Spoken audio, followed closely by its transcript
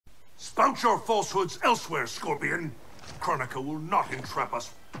Spout your falsehoods elsewhere, Scorpion. Kronika will not entrap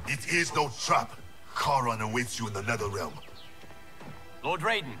us. It is no trap. Charon awaits you in the Netherrealm. Lord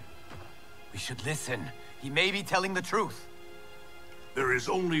Raiden, we should listen. He may be telling the truth. There is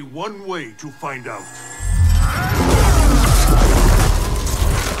only one way to find out.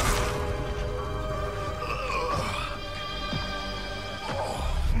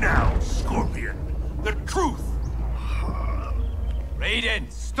 Now, Scorpion, the truth!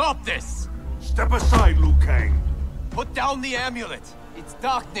 Raiden, stop this! Step aside, Liu Kang. Put down the amulet. Its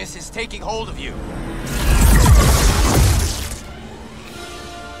darkness is taking hold of you.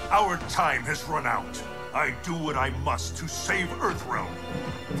 Our time has run out. I do what I must to save Earthrealm.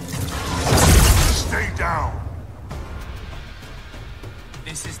 Stay down.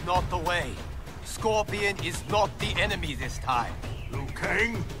 This is not the way. Scorpion is not the enemy this time. Liu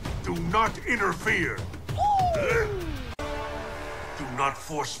Kang, do not interfere. Do not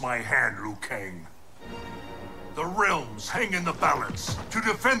force my hand, Liu Kang. The realms hang in the balance. To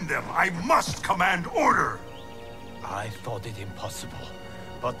defend them, I must command order. I thought it impossible,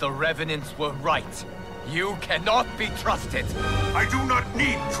 but the Revenants were right. You cannot be trusted. I do not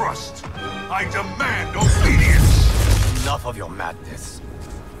need trust. I demand obedience. Enough of your madness.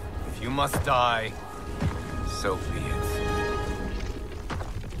 If you must die, so be it.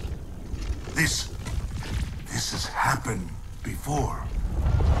 This has happened before.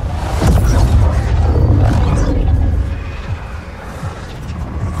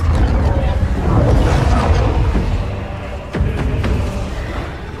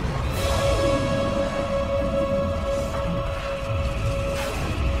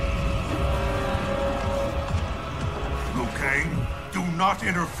 Liu Kang, do not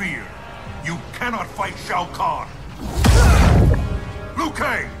interfere. You cannot fight Shao Kahn. Liu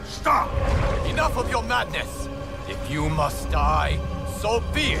Kang, stop! Enough of your madness! If you must die, so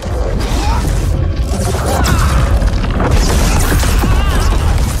be it!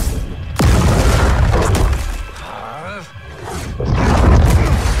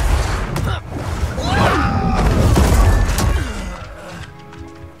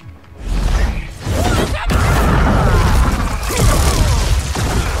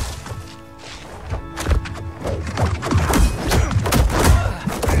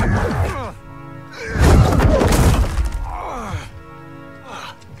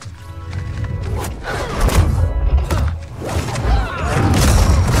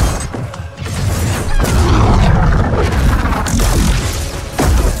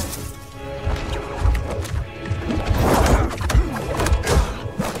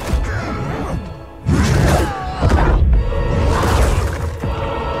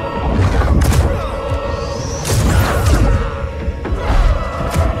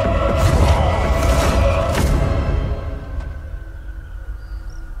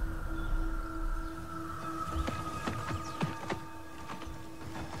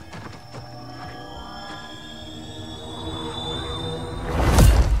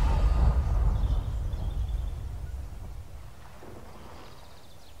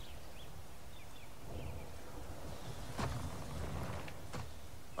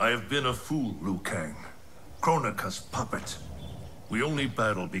 I have been a fool, Liu Kang. Kronika's puppet. We only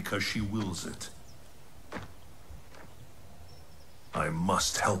battle because she wills it. I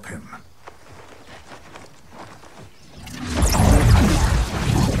must help him.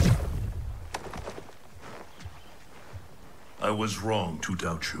 I was wrong to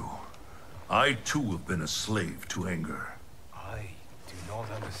doubt you. I too have been a slave to anger. I do not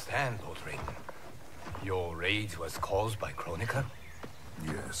understand, Lord Raiden. Your rage was caused by Kronika?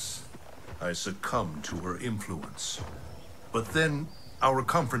 Yes. I succumbed to her influence. But then, our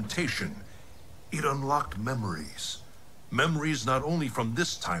confrontation, it unlocked memories. Memories not only from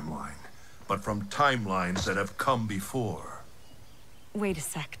this timeline, but from timelines that have come before. Wait a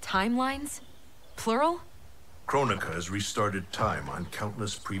sec, timelines? Plural? Kronika has restarted time on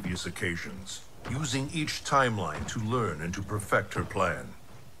countless previous occasions, using each timeline to learn and to perfect her plan.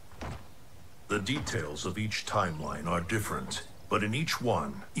 The details of each timeline are different, but in each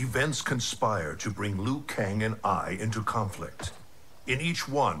one, events conspire to bring Liu Kang and I into conflict. In each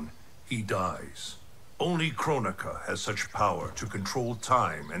one, he dies. Only Kronika has such power to control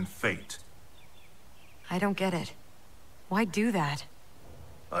time and fate. I don't get it. Why do that?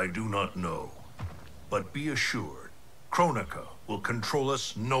 I do not know. But be assured, Kronika will control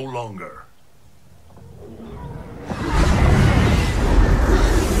us no longer.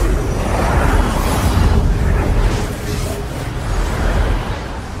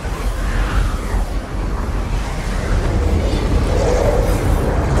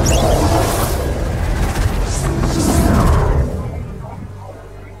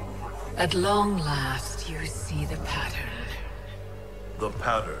 At long last, you see the pattern. The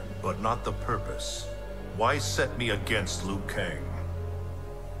pattern, but not the purpose. Why set me against Liu Kang?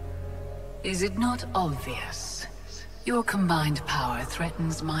 Is it not obvious? Your combined power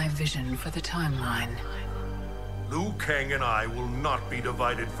threatens my vision for the timeline. Liu Kang and I will not be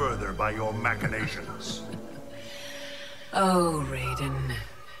divided further by your machinations. Oh, Raiden.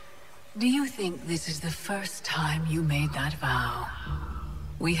 Do you think this is the first time you made that vow?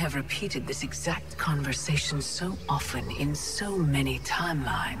 We have repeated this exact conversation so often in so many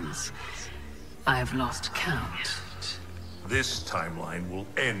timelines. I've lost count. This timeline will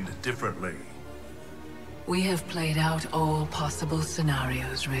end differently. We have played out all possible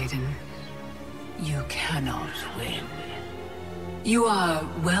scenarios, Raiden. You cannot win. You are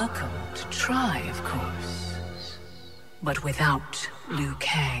welcome to try, of course. But without Liu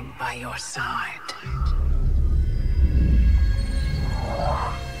Kang by your side.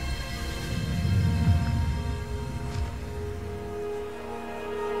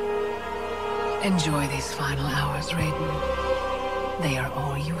 Enjoy these final hours, Raiden. They are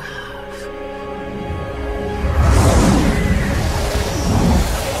all you have.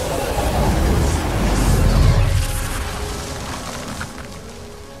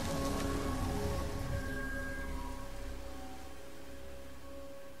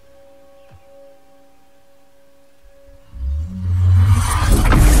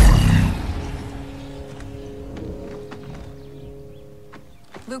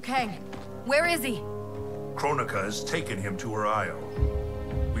 Liu Kang, where is he? Kronika has taken him to her isle.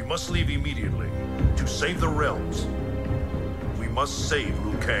 We must leave immediately to save the realms. We must save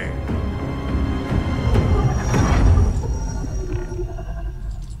Liu Kang.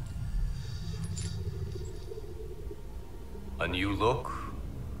 A new look?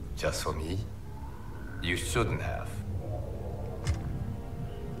 Just for me? You shouldn't have.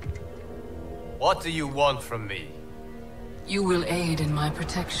 What do you want from me? You will aid in my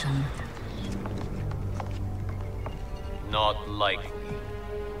protection. Not likely.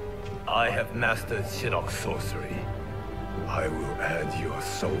 I have mastered Shinnok sorcery. I will add your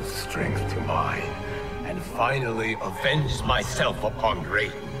soul strength to mine, and finally avenge myself upon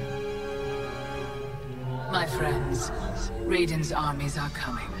Raiden. My friends, Raiden's armies are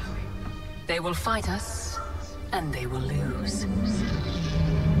coming. They will fight us, and they will lose.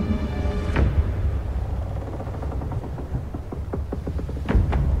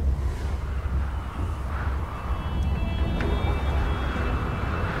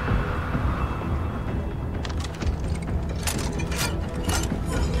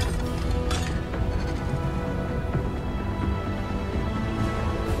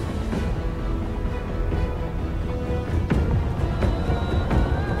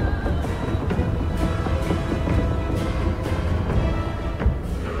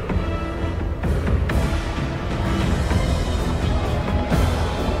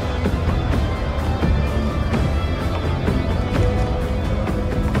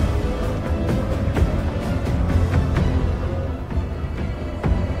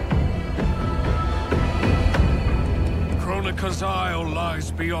 Kronika's Isle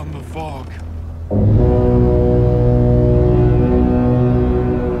lies beyond the fog.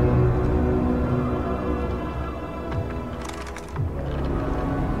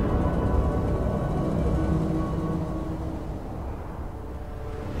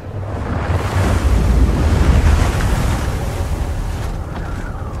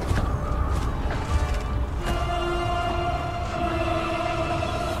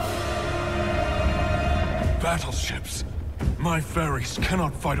 Battleships. My ferries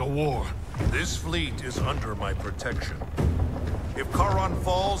cannot fight a war. This fleet is under my protection. If Charon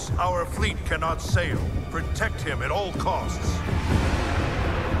falls, our fleet cannot sail. Protect him at all costs.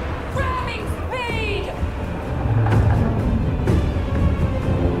 Ramming speed!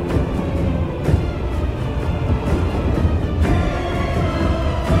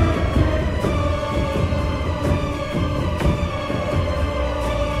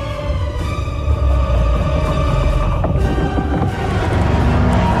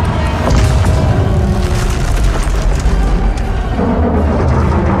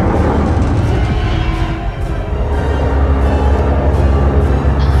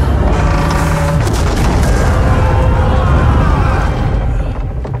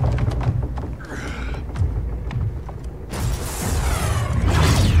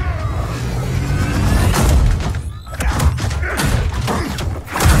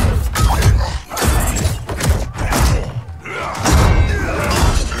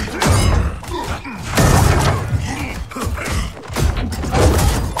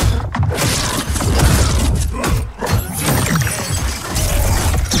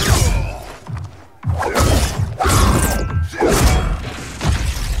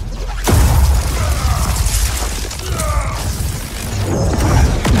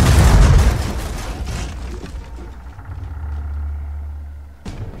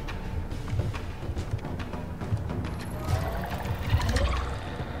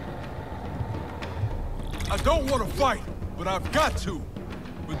 I don't want to fight, but I've got to.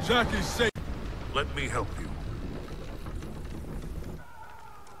 For Jackie's sake. Let me help you.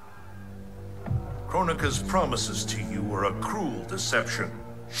 Kronika's promises to you are a cruel deception.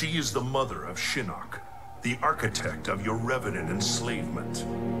 She is the mother of Shinnok, the architect of your Revenant enslavement.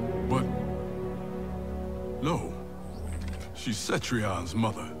 But... no. She's Cetrion's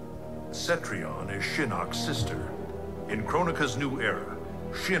mother. Cetrion is Shinnok's sister. In Kronika's new era,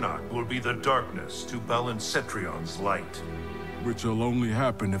 Shinnok will be the darkness to balance Cetrion's light. Which will only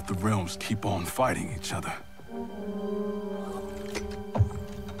happen if the realms keep on fighting each other.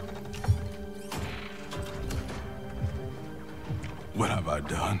 What have I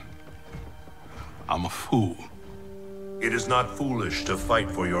done? I'm a fool. It is not foolish to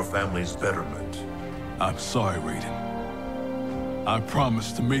fight for your family's betterment. I'm sorry, Raiden. I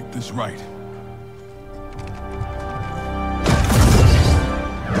promise to make this right.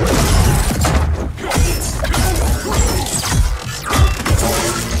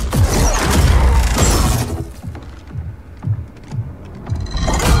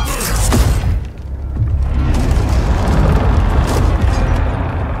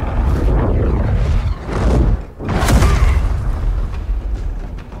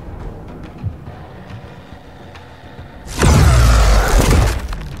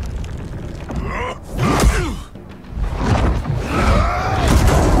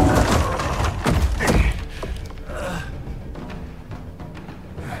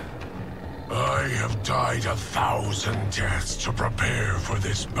 Died 1,000 deaths to prepare for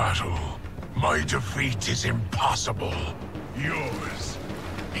this battle. My defeat is impossible. Yours,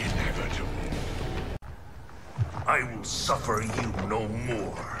 inevitable. I will suffer you no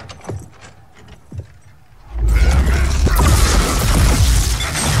more.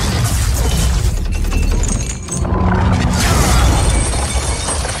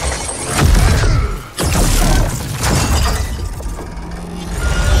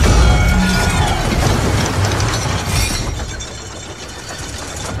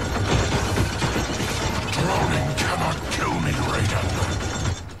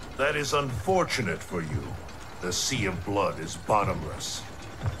 That is unfortunate for you. The sea of blood is bottomless.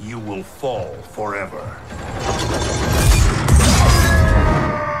 You will fall forever.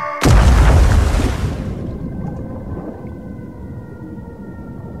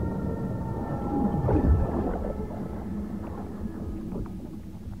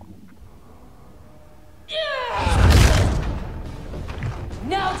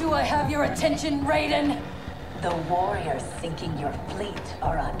 Now do I have your attention, Raiden? The warriors sinking your fleet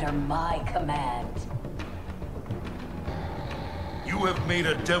are under my command. You have made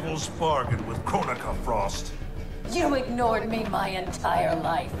a devil's bargain with Kronika, Frost. You ignored me my entire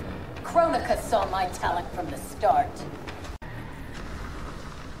life. Kronika saw my talent from the start.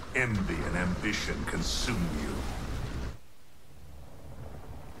 Envy and ambition consume you.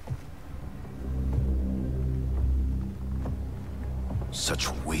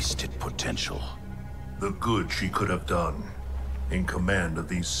 Such wasted potential. The good she could have done in command of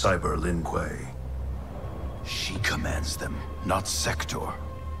these Cyber Linque. She commands them, not Sector.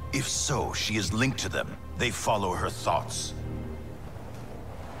 If so, she is linked to them. They follow her thoughts.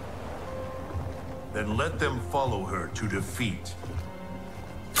 Then let them follow her to defeat.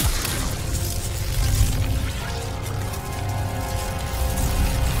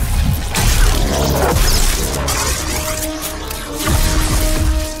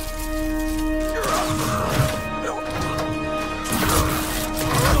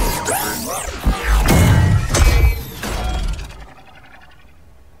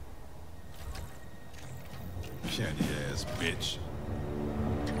 Candy ass bitch.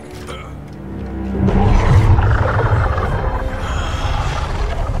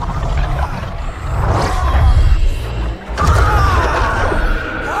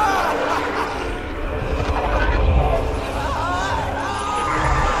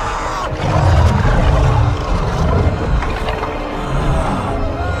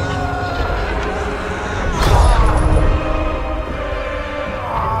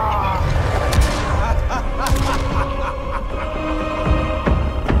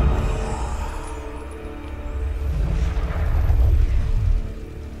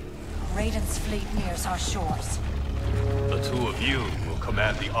 Raiden's fleet nears our shores. The two of you will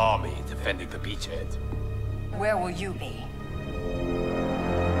command the army defending the beachhead. Where will you be?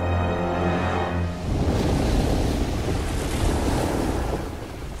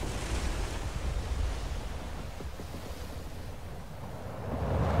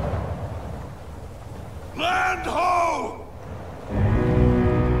 Land ho!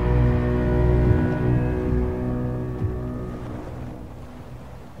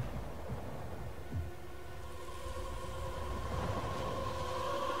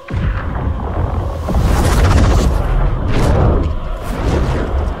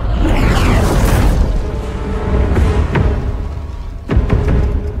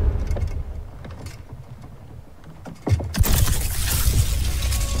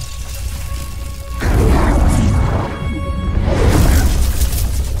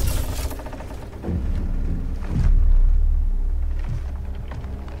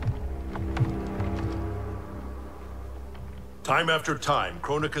 Time after time,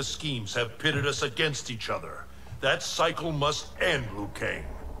 Kronika's schemes have pitted us against each other. That cycle must end, Liu Kang.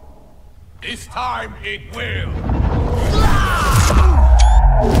 This time it will!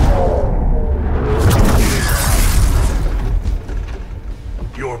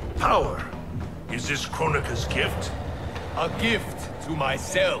 Your power. Is this Kronika's gift? A gift to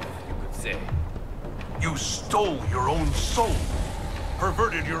myself, you could say. You stole your own soul.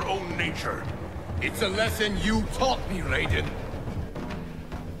 Perverted your own nature. It's a lesson you taught me, Raiden.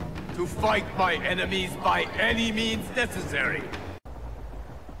 To fight my enemies by any means necessary.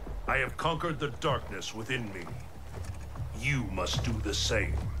 I have conquered the darkness within me. You must do the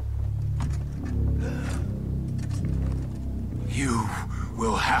same. You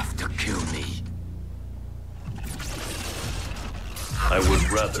will have to kill me. I would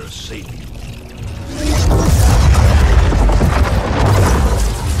rather save you.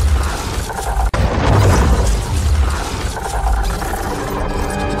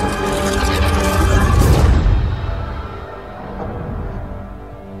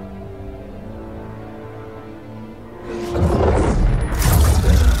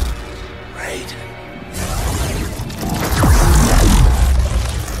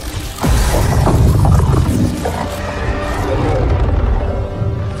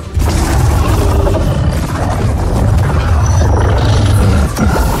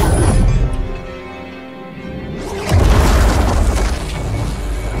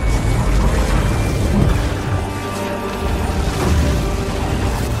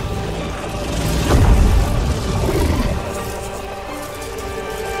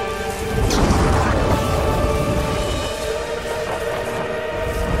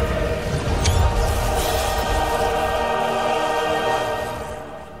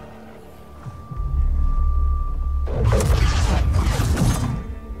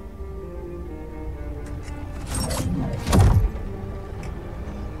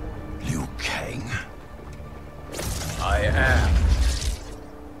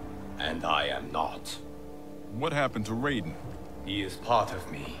 What happened to Raiden? He is part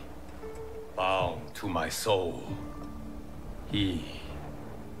of me, bound to my soul. He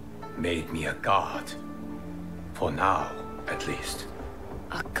made me a god. For now, at least.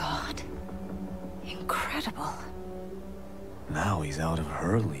 A god? Incredible. Now he's out of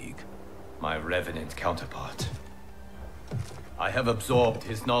her league. My revenant counterpart. I have absorbed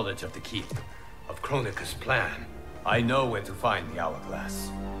his knowledge of the Keep, of Kronika's plan. I know where to find the Hourglass.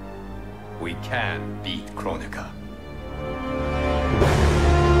 We can beat Kronika.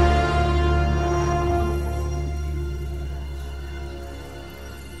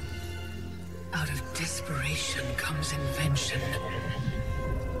 Out of desperation comes invention.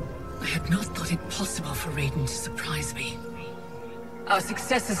 I had not thought it possible for Raiden to surprise me. Our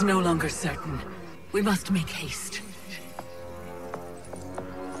success is no longer certain. We must make haste.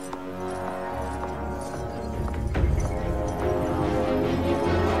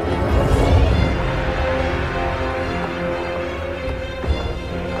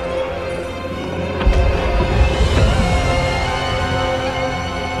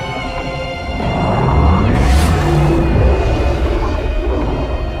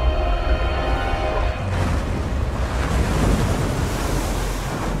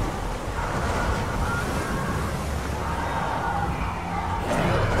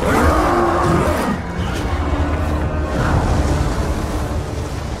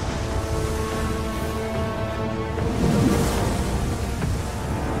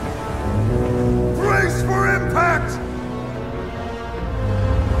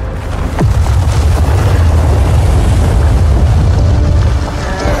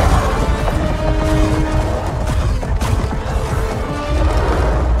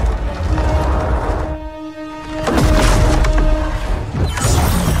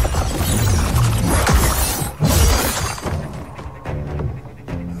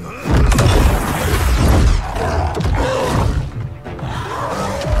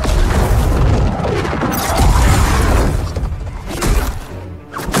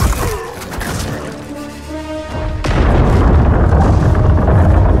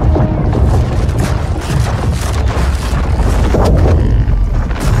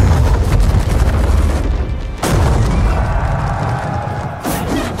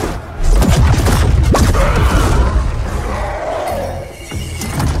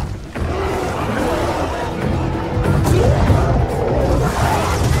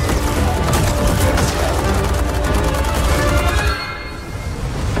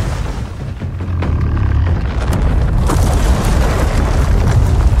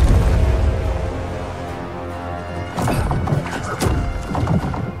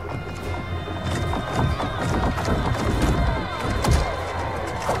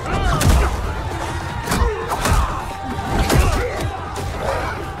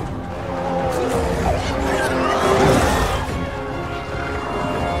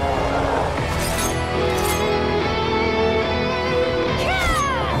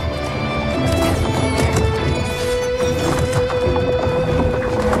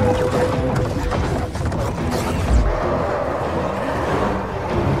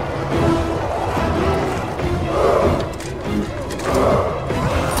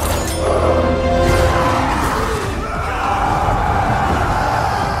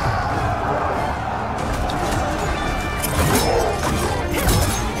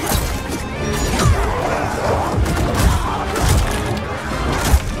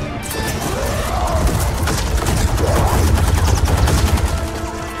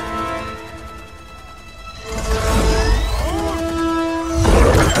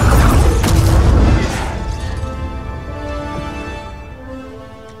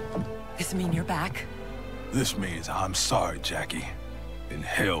 this means I'm sorry, Jackie. And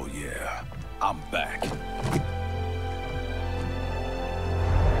hell yeah, I'm back.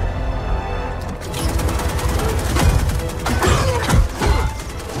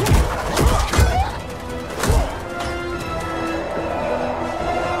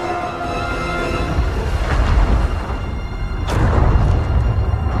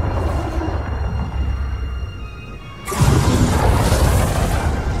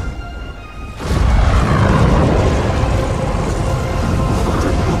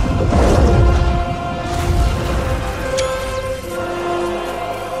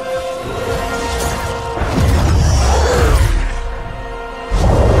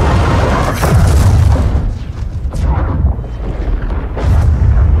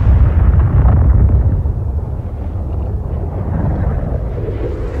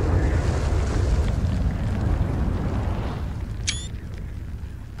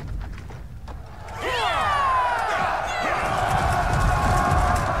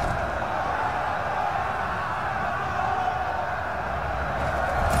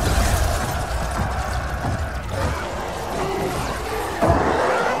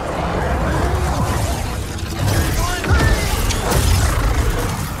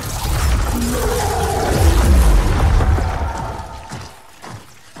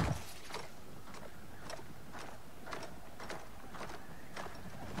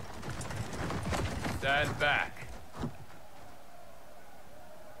 Stand back.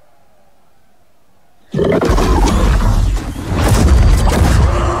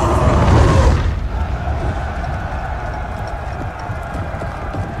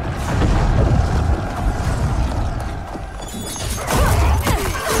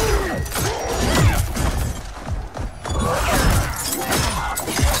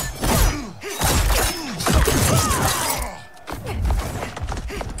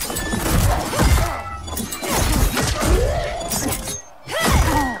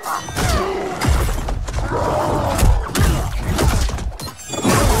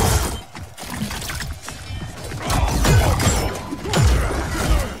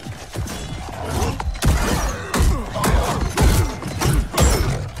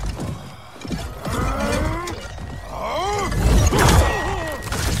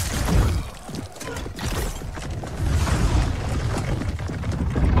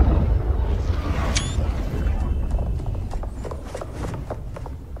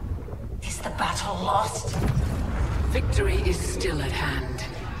 Victory is still at hand.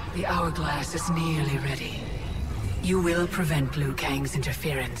 The hourglass is nearly ready. You will prevent Liu Kang's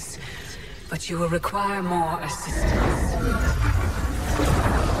interference, but you will require more assistance.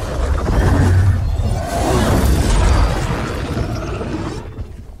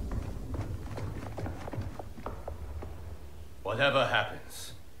 Whatever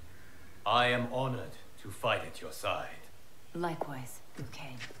happens, I am honored to fight at your side. Likewise, Liu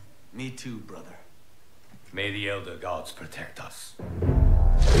Kang. Me too, brother. May the Elder Gods protect us.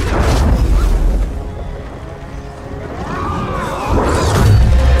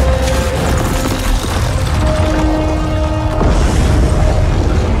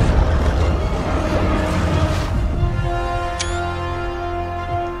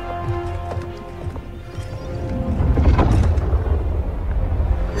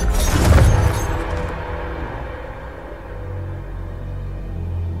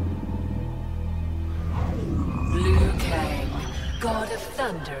 God of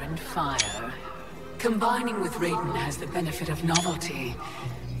thunder and fire. Combining with Raiden has the benefit of novelty,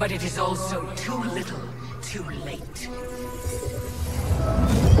 but it is also too little, too late.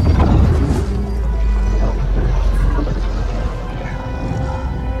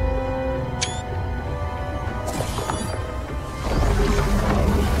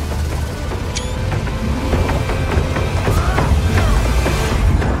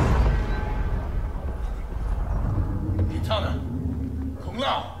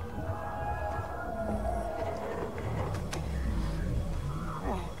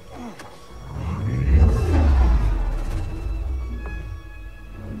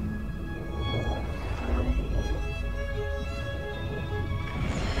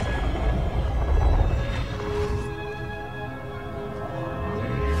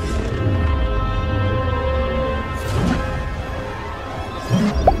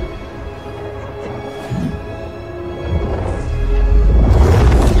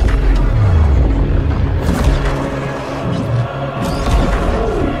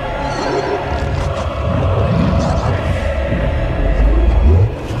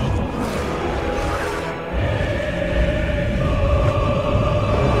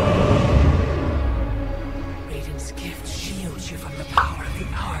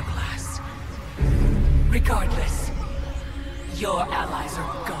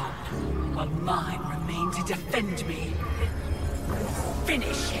 while mine remain to defend me.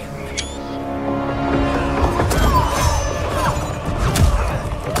 Finish him!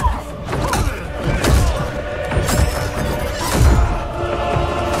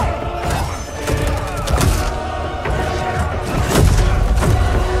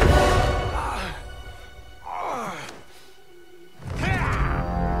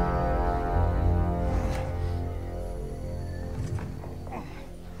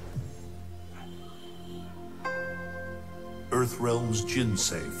 Earthrealm's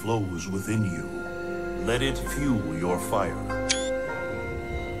Jinsei flows within you. Let it fuel your fire.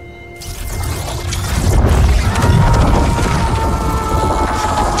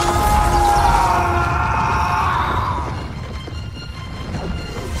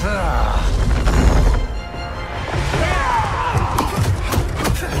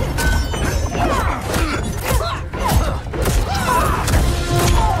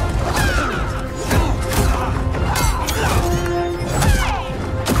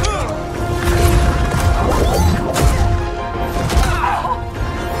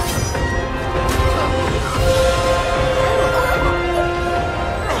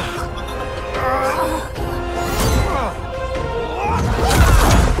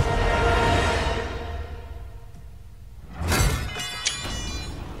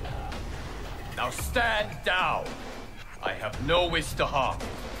 Now stand down. I have no wish to harm.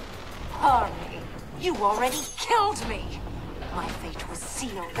 Harmony, you already killed me. My fate was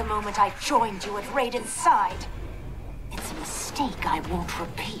sealed the moment I joined you at Raiden's side. It's a mistake I won't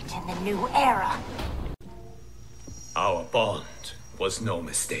repeat in the new era. Our bond was no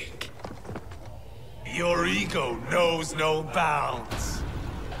mistake. Your ego knows no bounds.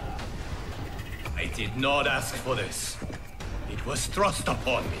 I did not ask for this. It was thrust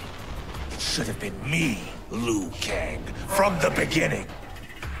upon me. It should have been me, Liu Kang, from the beginning.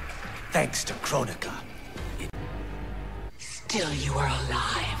 Thanks to Kronika. Still you are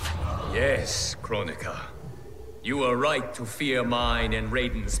alive. Yes, Kronika. You were right to fear mine and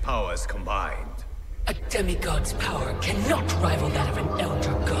Raiden's powers combined. A demigod's power cannot rival that of an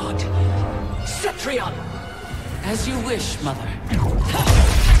elder god. Cetrion! As you wish, Mother.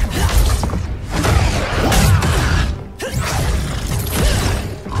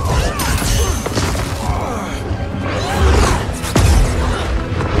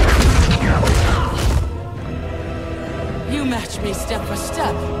 You match me step for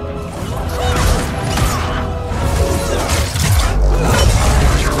step.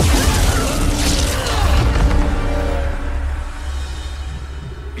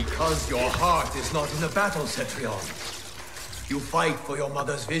 Because your heart is not in the battle, Cetrion. You fight for your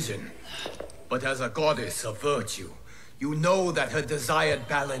mother's vision. But as a goddess of virtue, you know that her desired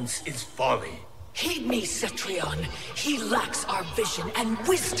balance is folly. Heed me, Cetrion. He lacks our vision and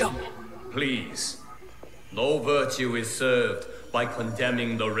wisdom. Please. No virtue is served by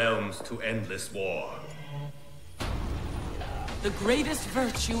condemning the realms to endless war. The greatest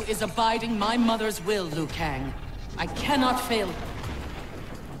virtue is abiding my mother's will, Liu Kang. I cannot fail her.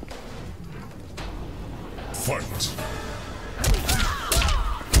 Fight!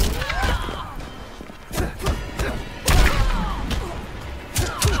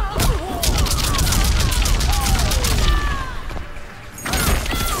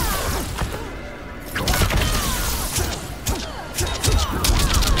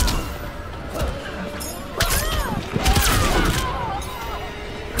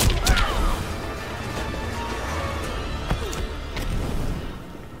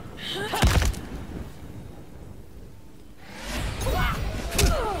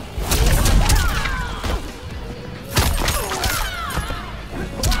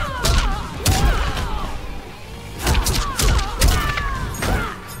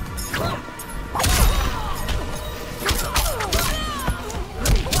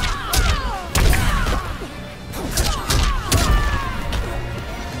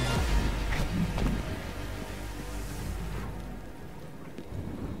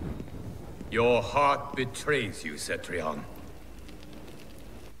 Your heart betrays you, Cetrion.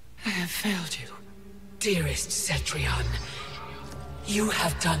 I have failed you. Dearest Cetrion, you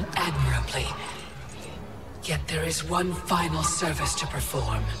have done admirably. Yet there is one final service to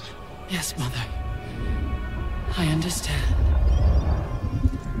perform. Yes, Mother. I understand.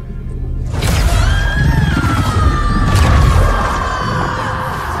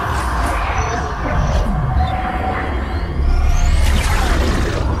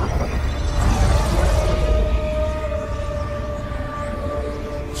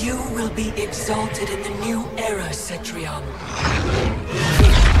 Be exalted in the new era, Cetrion.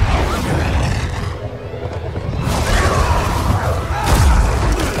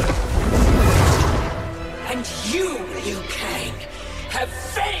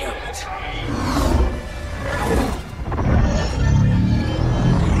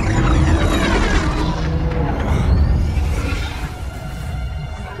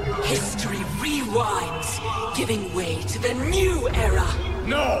 History rewinds, giving way to the new era.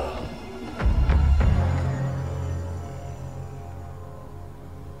 No!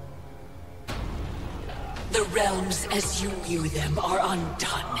 The realms as you knew them are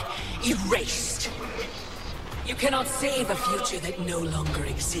undone, erased. You cannot save a future that no longer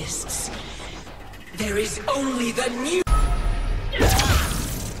exists. There is only the new...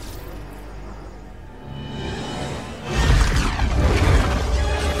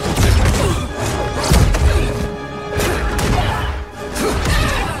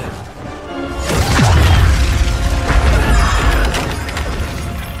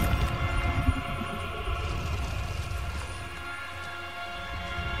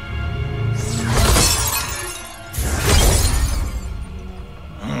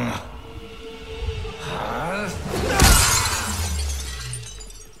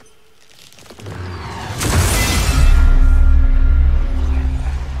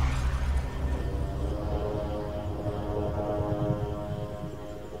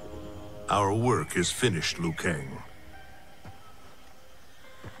 Our work is finished, Liu Kang.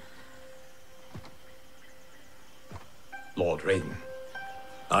 Lord Raiden.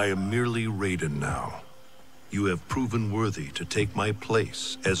 I am merely Raiden now. You have proven worthy to take my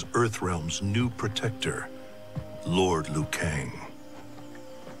place as Earthrealm's new protector, Lord Liu Kang.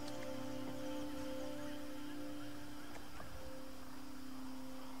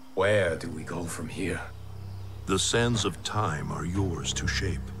 Where do we go from here? The sands of time are yours to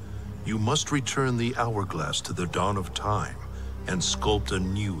shape. You must return the hourglass to the dawn of time and sculpt a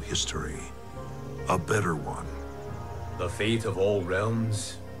new history. A better one. The fate of all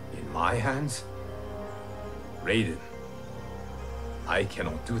realms in my hands? Raiden, I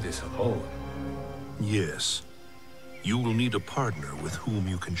cannot do this alone. Yes. You will need a partner with whom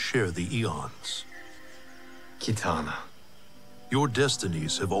you can share the eons. Kitana. Your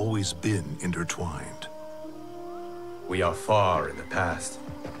destinies have always been intertwined. We are far in the past,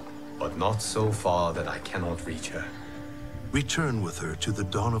 but not so far that I cannot reach her. Return with her to the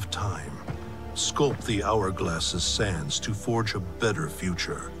dawn of time. Sculpt the hourglass's sands to forge a better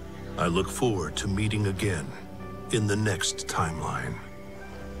future. I look forward to meeting again in the next timeline.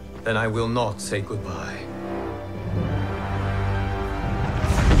 Then I will not say goodbye.